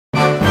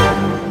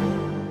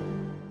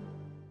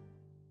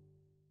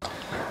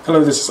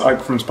Hello, this is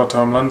Ike from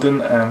Spotahome, London,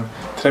 and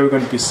today we're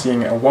going to be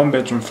seeing a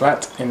one-bedroom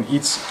flat in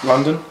East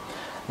London.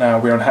 Now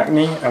we're on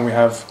Hackney, and we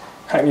have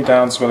Hackney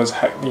Downs as well as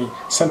Hackney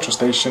Central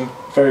Station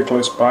very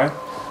close by.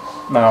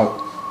 Now,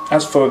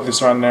 as for the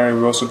surrounding area,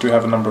 we also do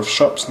have a number of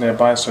shops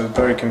nearby, so it's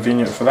very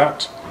convenient for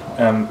that.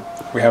 And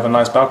we have a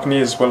nice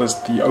balcony as well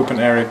as the open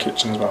area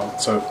kitchen as well.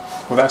 So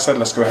with that said,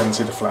 let's go ahead and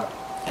see the flat.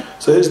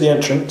 So here's the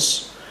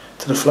entrance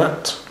to the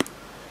flat.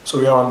 So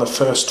we are on the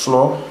first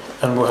floor,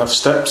 and we'll have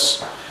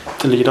steps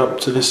to lead up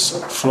to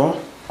this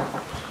floor.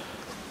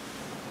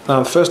 Now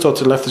the first door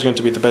to the left is going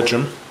to be the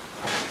bedroom.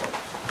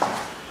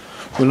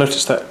 We'll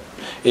notice that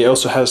it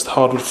also has the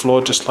hardwood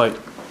floor just like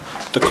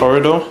the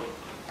corridor.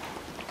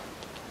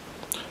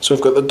 So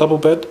we've got the double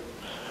bed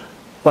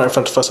right in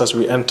front of us as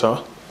we enter.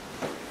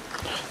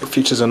 It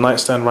features a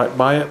nightstand right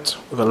by it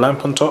with a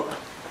lamp on top.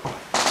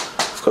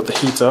 We've got the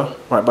heater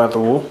right by the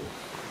wall.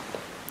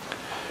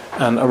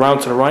 And around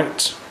to the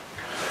right,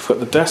 we've got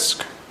the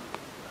desk,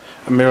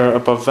 a mirror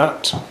above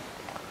that,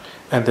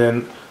 and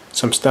then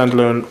some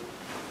standalone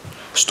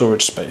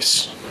storage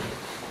space.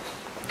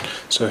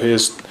 So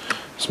here's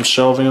some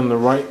shelving on the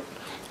right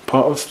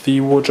part of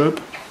the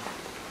wardrobe,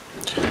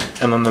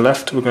 and on the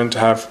left we're going to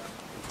have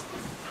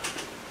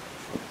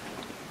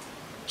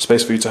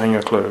space for you to hang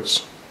your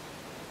clothes.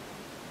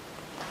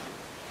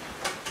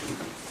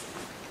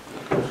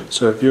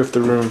 So a view of the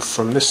room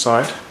from this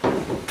side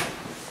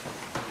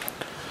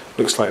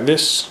looks like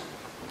this.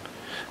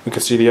 We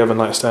can see the other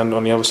nightstand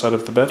on the other side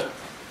of the bed.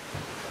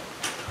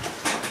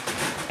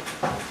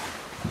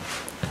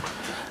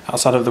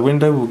 Outside of the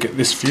window we'll get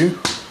this view.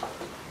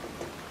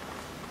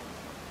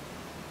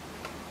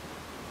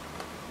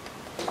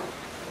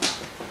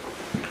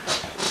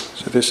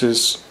 So this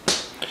is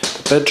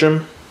the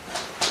bedroom.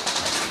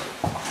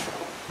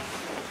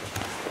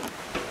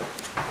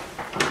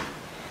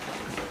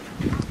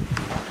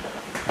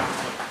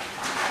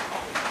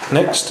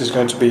 Next is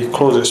going to be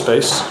closet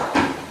space.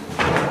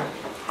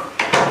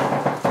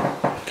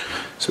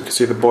 So we can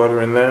see the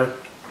boiler in there,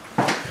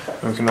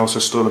 and we can also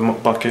store the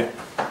mop bucket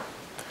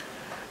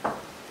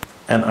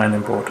and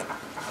ironing board.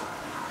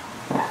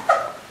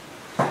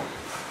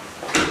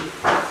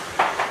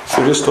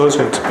 So this door is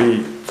going to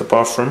be the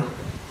bathroom.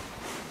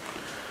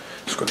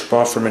 It's got the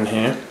bathroom in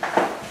here.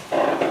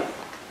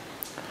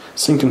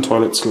 Sink and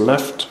toilet to the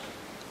left.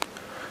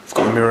 We've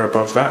got a mirror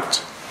above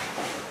that.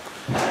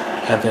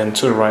 And then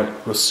to the right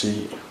we'll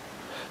see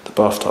the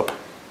bathtub.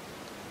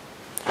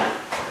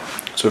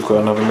 So we've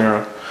got another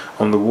mirror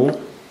on the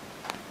wall,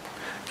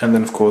 and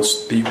then of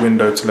course the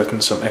window to let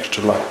in some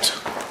extra light.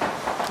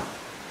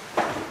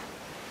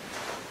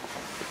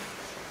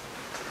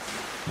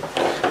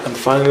 And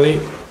finally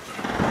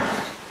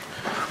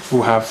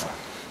we'll have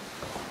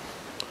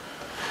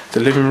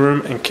the living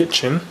room and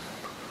kitchen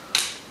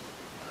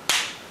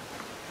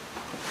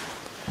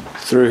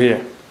through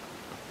here.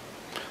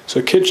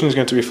 So kitchen is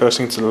going to be first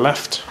thing to the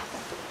left.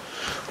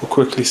 We'll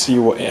quickly see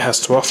what it has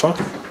to offer.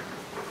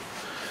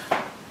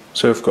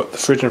 So we've got the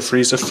fridge and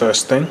freezer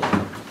first thing.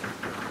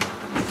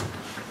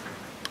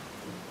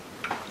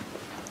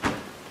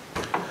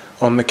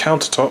 On the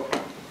countertop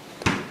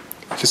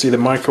you can see the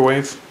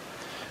microwave,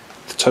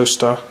 the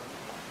toaster,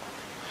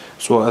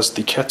 as well as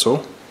the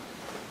kettle.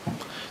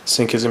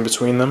 Sink is in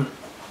between them.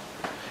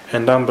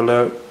 And down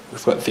below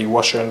we've got the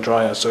washer and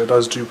dryer, so it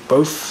does do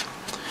both.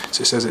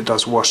 So it says it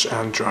does wash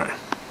and dry.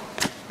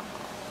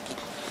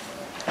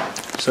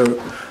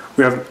 So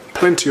we have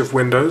plenty of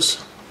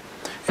windows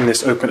in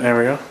this open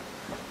area,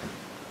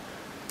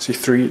 see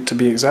 3 to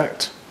be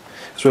exact,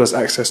 as well as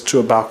access to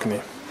a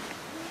balcony.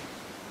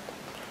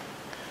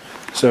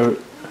 So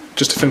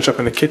just to finish up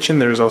in the kitchen,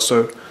 there is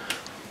also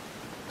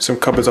some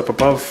cupboards up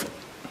above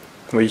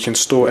where you can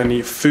store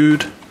any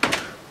food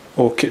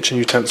or kitchen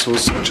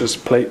utensils such as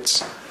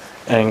plates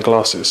and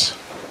glasses.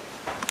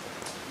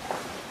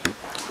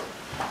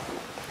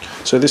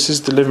 So this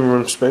is the living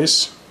room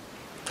space.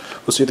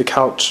 We'll see the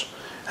couch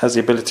has the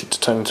ability to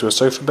turn into a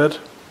sofa bed,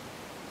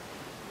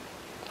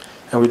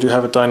 and we do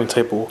have a dining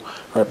table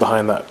right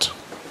behind that.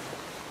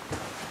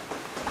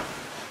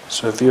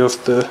 So a view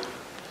of the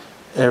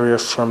area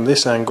from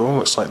this angle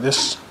looks like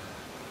this,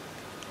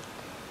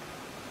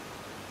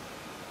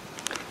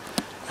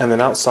 and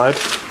then outside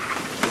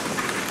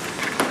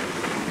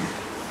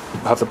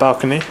we'll have the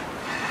balcony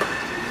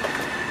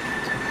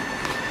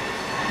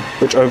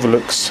which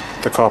overlooks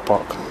the car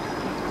park.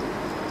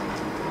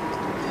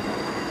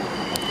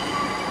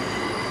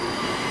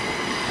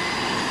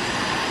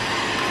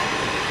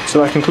 So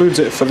that concludes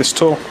it for this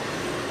tour.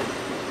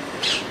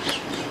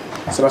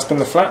 So that's been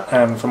the flat,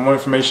 and for more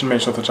information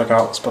make sure to check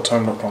out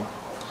spotahome.com.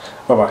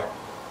 Bye bye.